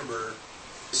remember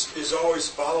is always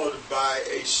followed by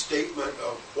a statement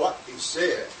of what he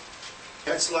said.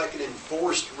 That's like an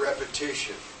enforced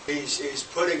repetition. He's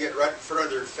putting it right in front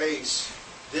of their face.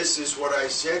 This is what I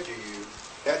said to you.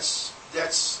 That's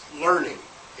learning.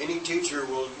 Any teacher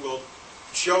will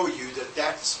show you that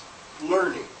that's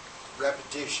learning,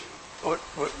 repetition.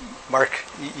 Mark,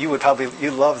 you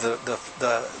love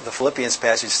the Philippians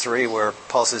passage 3 where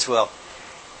Paul says, well,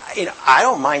 I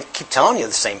don't mind keep telling you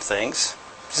the same things.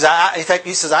 In fact,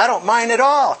 he says, I don't mind at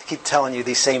all to keep telling you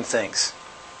these same things.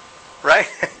 Right?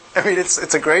 I mean,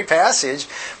 it's a great passage,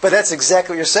 but that's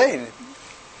exactly what you're saying.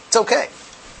 It's okay.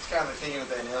 It's kind of like thinking with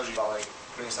the analogy about like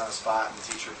putting us on a spot and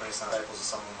the teacher putting us on disciples of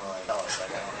someone we're like, oh, it's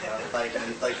like, I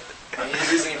don't know. And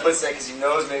the reason he puts that because he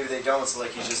knows maybe they don't, so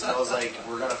like he just knows like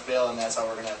we're gonna fail and that's how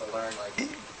we're gonna have to learn. Like,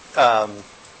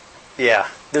 yeah,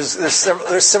 there's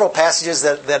several passages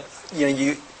that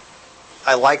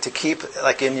I like to keep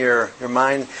like in your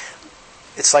mind.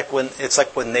 It's like when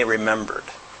they remembered.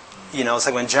 It's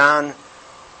like when John.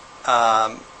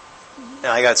 And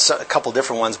I got a couple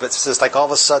different ones, but it's just like all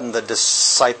of a sudden the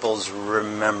disciples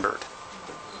remembered.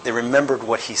 They remembered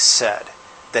what he said,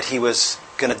 that he was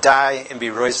going to die and be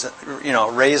raised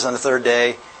on the third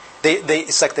day.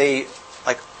 It's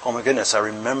like, oh my goodness, I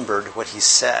remembered what he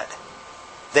said.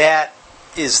 That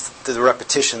is the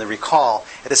repetition, the recall.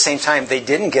 At the same time, they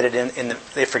didn't get it in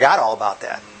they forgot all about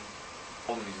that.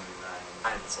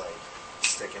 It's like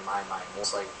stick in my mind,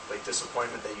 almost like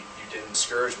disappointment that you did,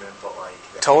 discouragement, but like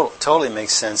totally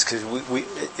makes sense because we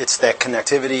it's that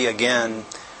connectivity again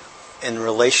in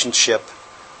relationship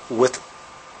with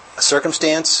a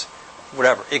circumstance,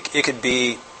 whatever. It could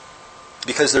be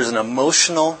because there's an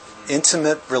emotional,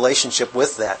 intimate relationship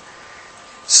with that.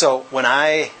 So when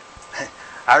I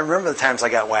remember the times I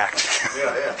got whacked,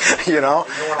 and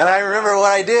I remember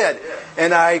what I did,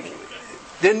 and I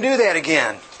didn't do that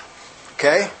again.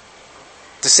 Okay.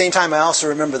 At the same time, I also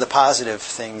remember the positive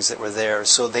things that were there.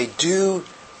 So they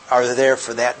are there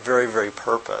for that very, very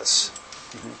purpose.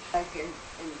 Mm-hmm. Like in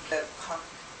the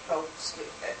Pope's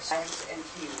times, and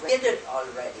he did it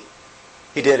already.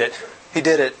 He did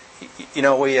it.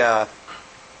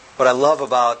 What I love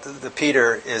about the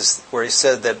Peter is where he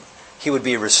said that he would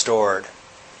be restored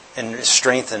and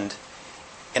strengthened.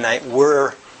 And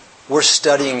we're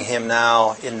studying him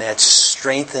now in that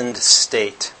strengthened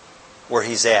state where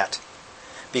he's at.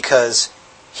 Because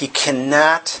he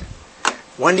cannot...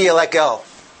 When do you let go?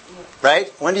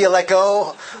 Right? When do you let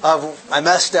go of, I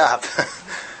messed up?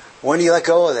 When do you let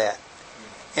go of that?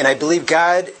 And I believe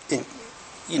God,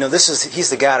 he's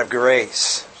the God of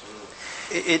grace.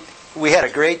 We had a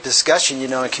great discussion,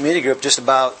 in community group just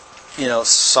about,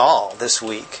 Saul this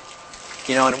week.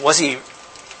 And was he,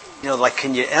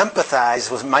 can you empathize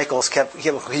with Michael's could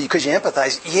you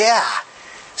empathize? Yeah.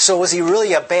 So was he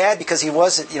really because he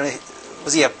wasn't,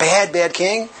 was he a bad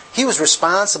king? He was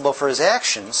responsible for his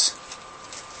actions.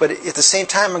 But at the same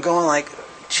time, I'm going like,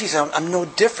 geez, I'm no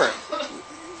different.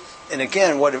 And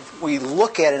again, what if we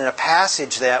look at it in a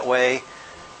passage that way,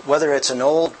 whether it's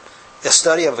a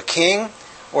study of a king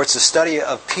or it's a study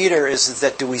of Peter, is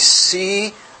that do we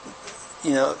see,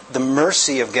 the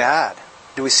mercy of God?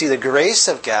 Do we see the grace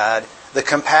of God, the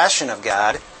compassion of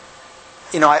God?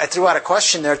 I threw out a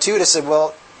question there too. I said,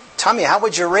 well, tell me, how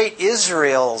would you rate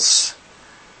Israel's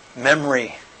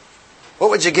memory? What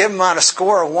would you give them on a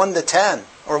score of 1 to 10?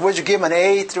 Or would you give them an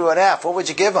A through an F? What would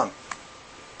you give them?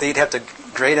 They'd have to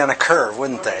grade on a curve,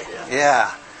 wouldn't they?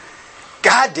 Yeah.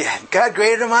 God did. God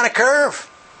graded them on a curve.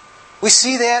 We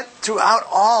see that throughout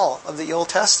all of the Old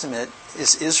Testament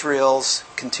is Israel's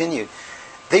continued.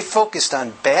 They focused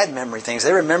on bad memory things.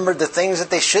 They remembered the things that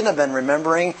they shouldn't have been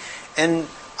remembering. And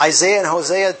Isaiah and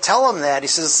Hosea tell them that. He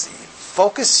says,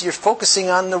 you're focusing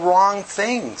on the wrong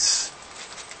things.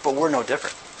 But we're no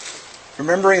different.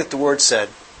 Remembering that the Word said,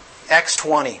 Acts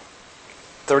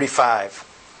 20:35.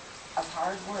 Of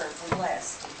hard work and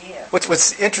less to give.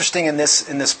 What's interesting in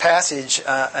this passage,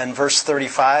 in verse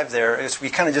 35 there, is we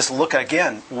kind of just look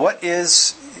again.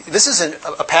 This is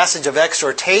a passage of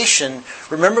exhortation.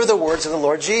 Remember the words of the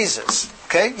Lord Jesus.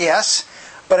 Okay? Yes.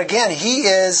 But again, He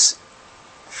is,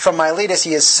 from Miletus,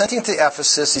 He is sending to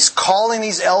Ephesus. He's calling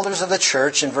these elders of the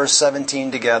church in verse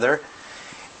 17 together.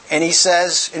 And He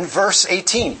says in verse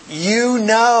 18, you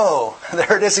know,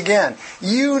 there it is again,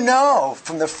 you know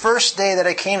from the first day that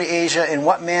I came to Asia in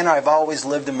what manner I've always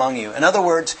lived among you. In other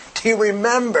words, do you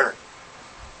remember?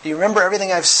 Do you remember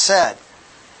everything I've said?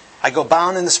 I go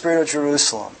bound in the Spirit of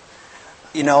Jerusalem.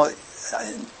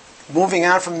 Moving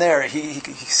on from there, he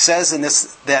says in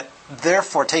this that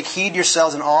therefore take heed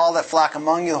yourselves and all that flock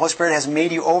among you. The Holy Spirit has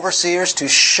made you overseers to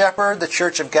shepherd the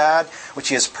church of God, which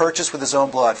He has purchased with His own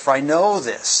blood. For I know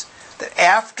this, that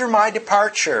after my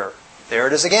departure, there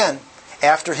it is again,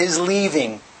 after His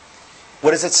leaving,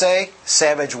 what does it say?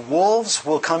 Savage wolves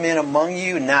will come in among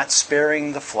you, not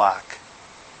sparing the flock.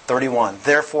 31.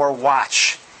 Therefore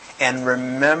watch and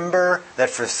remember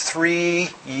that for 3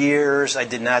 years I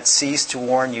did not cease to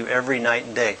warn you every night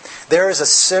and day. There is a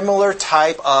similar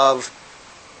type of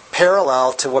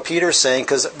parallel to what Peter is saying,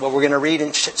 because what we're going to read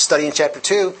and study in chapter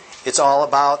 2, it's all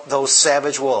about those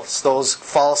savage wolves, those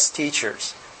false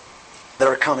teachers that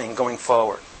are going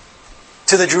forward.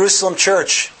 To the Jerusalem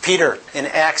church, Peter in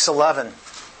Acts 11.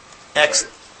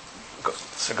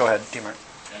 So go ahead, Deemer.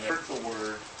 And heard the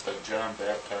word that John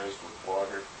baptized with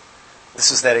water. This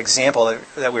is that example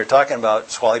that we were talking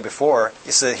about, Swally, before.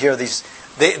 He said here,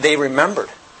 they remembered.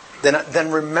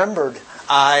 Then remembered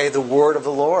I the word of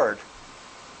the Lord.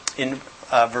 In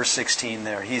verse 16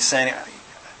 there. He's saying,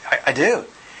 I do.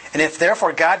 And if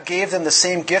therefore God gave them the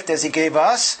same gift as He gave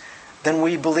us, then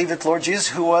we believe that the Lord Jesus,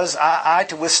 who was I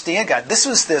to withstand God. This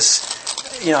was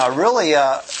really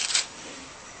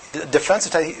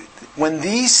defensive type.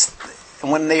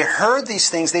 When they heard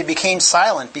these things, they became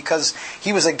silent, because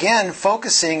He was again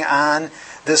focusing on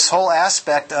this whole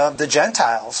aspect of the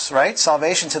Gentiles, right?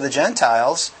 Salvation to the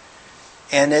Gentiles.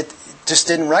 And it just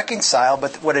didn't reconcile.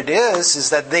 But what it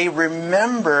is that they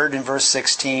remembered in verse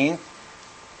 16,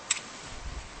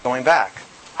 going back.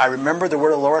 I remember the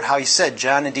word of the Lord, how He said,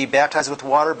 John indeed baptized with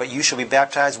water, but you shall be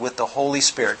baptized with the Holy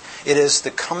Spirit. It is the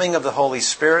coming of the Holy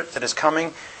Spirit that is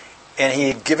coming. And He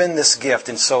had given this gift,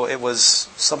 and so it was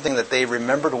something that they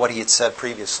remembered what He had said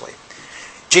previously.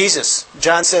 Jesus,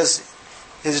 John says,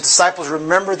 His disciples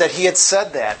remembered that He had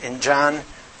said that in John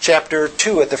chapter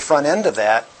 2 at the front end of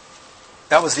that.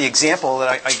 That was the example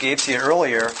that I gave to you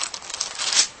earlier,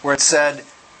 where it said,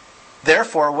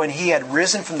 therefore, when He had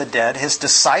risen from the dead, His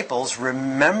disciples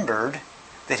remembered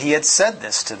that He had said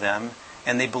this to them,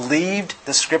 and they believed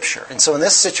the Scripture. And so in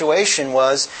this situation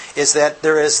is that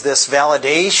there is this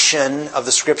validation of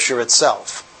the Scripture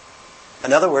itself.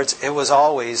 In other words, it was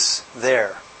always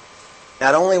there.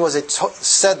 Not only was it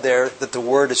said there that the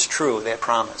Word is true, that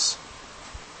promise.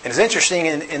 And it's interesting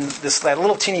in that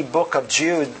little teeny book of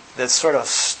Jude that's sort of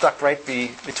stuck right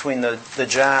between the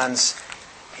Johns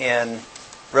and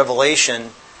Revelation,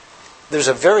 there's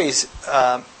a very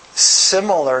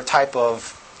similar type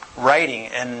of writing,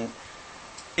 and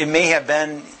it may have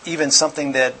been even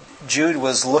something that Jude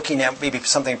was looking at, maybe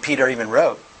something Peter even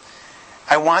wrote.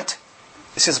 It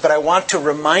says, but I want to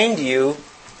remind you,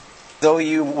 though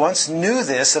you once knew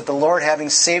this, that the Lord, having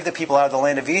saved the people out of the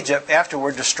land of Egypt,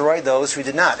 afterward destroyed those who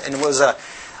did not. And it was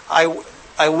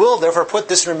I will therefore put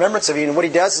this in remembrance of you. And what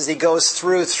he does is he goes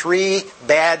through 3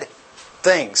 bad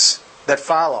things that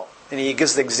follow. And he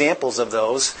gives the examples of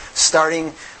those,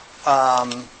 starting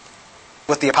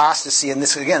with the apostasy, and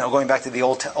this again, going back to the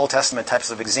Old Testament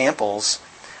types of examples,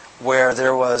 where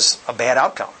there was a bad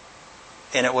outcome.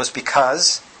 And it was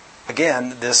because,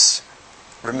 again, this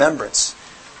remembrance.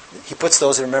 He puts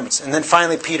those in remembrance. And then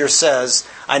finally Peter says,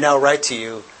 I now write to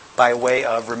you by way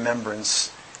of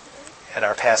remembrance at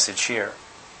our passage here.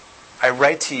 I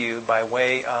write to you by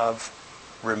way of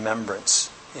remembrance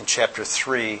in chapter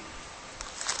 3.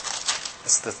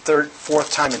 It's the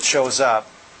fourth time it shows up.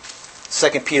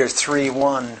 2 Peter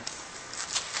 3:1.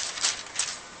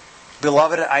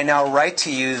 Beloved, I now write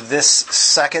to you this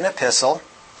second epistle,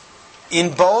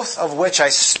 in both of which I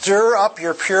stir up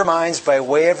your pure minds by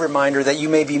way of reminder, that you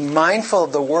may be mindful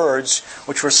of the words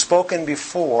which were spoken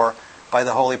before by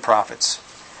the holy prophets.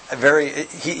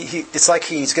 it's like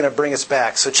he's going to bring us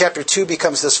back. So chapter 2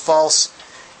 becomes this false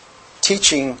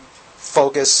teaching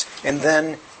focus, and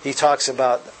then he talks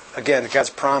about, again, God's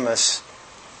promise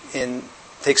in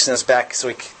takes us back,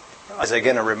 so as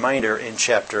again a reminder in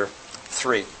chapter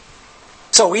 3.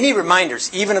 So we need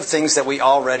reminders, even of things that we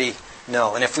already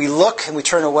know. And if we look and we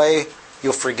turn away,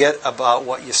 you'll forget about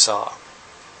what you saw.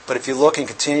 But if you look and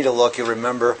continue to look, you'll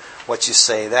remember what you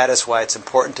say. That is why it's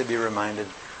important to be reminded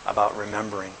about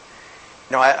remembering.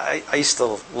 You know, I used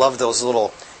to love those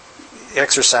little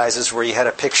exercises where you had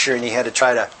a picture and you had to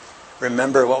try to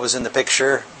remember what was in the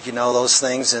picture, you know, those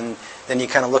things, and then you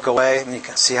kind of look away and you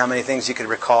can see how many things you could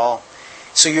recall.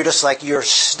 So you're just like, you're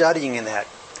studying in that.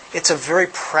 It's a very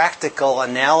practical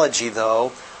analogy,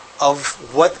 though,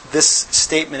 of what this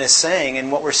statement is saying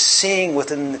and what we're seeing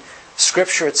within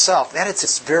Scripture itself. That is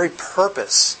its very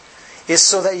purpose, is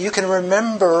so that you can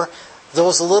remember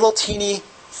those little teeny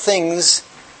things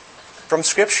from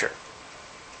Scripture.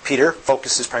 Peter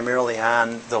focuses primarily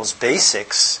on those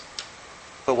basics,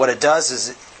 but what it does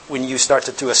is when you start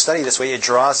to do a study this way, it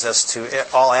draws us to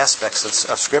all aspects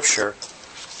of Scripture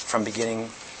from beginning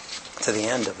to the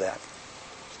end of that.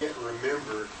 Can't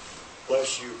remember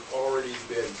unless you've already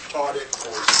been taught it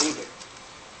or seen it.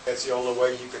 That's the only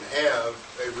way you can have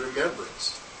a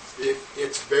remembrance.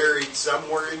 It's buried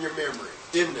somewhere in your memory,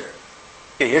 in there.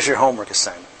 Okay, here's your homework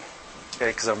assignment. Okay,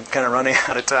 because I'm kind of running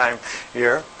out of time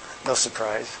here. No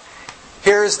surprise.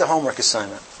 Here's the homework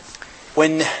assignment.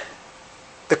 When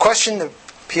the question that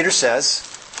Peter says,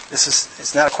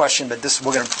 it's not a question, but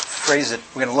we're going to phrase it.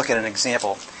 We're going to look at an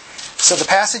example. So the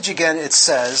passage again, it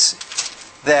says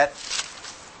that,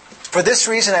 "For this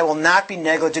reason I will not be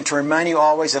negligent to remind you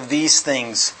always of these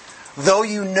things, though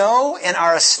you know and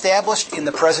are established in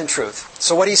the present truth."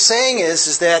 So what he's saying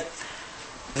is that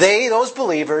those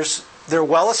believers, they're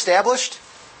well established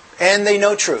and they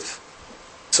know truth.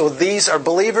 So these are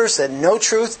believers that know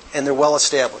truth and they're well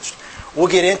established. We'll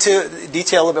get into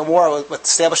detail a little bit more with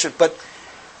establishment, but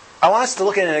I want us to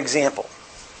look at an example.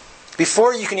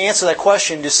 Before you can answer that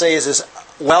question, just say,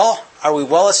 are we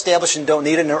well established and don't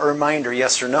need a reminder,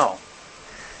 yes or no?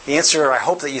 The answer, I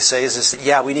hope that you say, is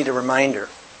yeah, we need a reminder.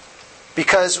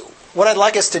 Because what I'd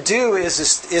like us to do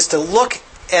is to look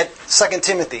at 2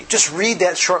 Timothy. Just read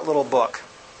that short little book.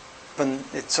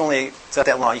 It's not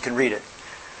that long, you can read it.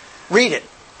 Read it.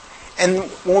 And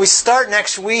when we start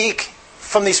next week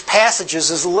from these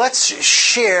passages, let's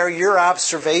share your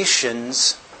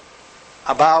observations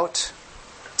about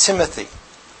Timothy.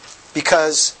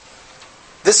 Because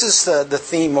this is the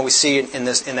theme what we see in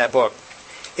that book,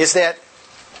 is that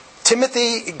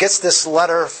Timothy gets this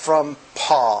letter from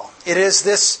Paul. It is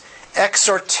this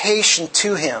exhortation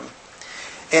to him.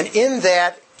 And in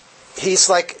that, he's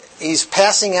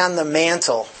passing on the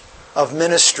mantle of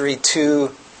ministry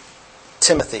to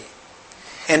Timothy.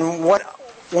 And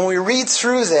when we read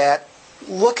through that,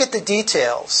 look at the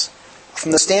details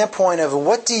from the standpoint of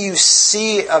what do you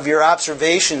see of your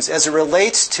observations as it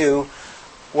relates to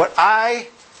what I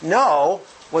know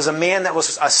was a man that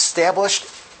was established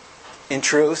in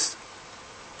truth,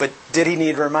 but did he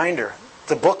need a reminder?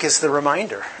 The book is the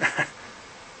reminder.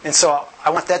 And so I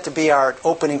want that to be our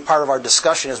opening part of our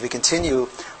discussion as we continue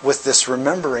with this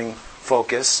remembering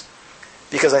focus,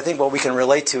 because I think what we can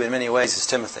relate to in many ways is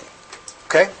Timothy.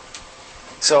 Okay?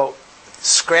 So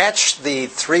scratch the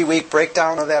 3-week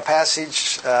breakdown of that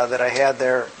passage that I had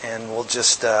there, and we'll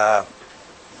just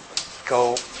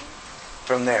go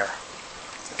from there.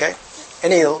 Okay?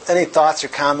 Any thoughts or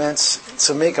comments?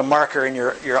 So make a marker in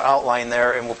your outline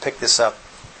there, and we'll pick this up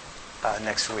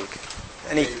next week.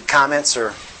 Any comments,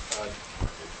 or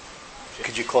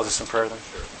could you close us in prayer then?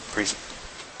 Sure. Please.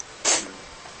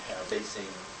 Facing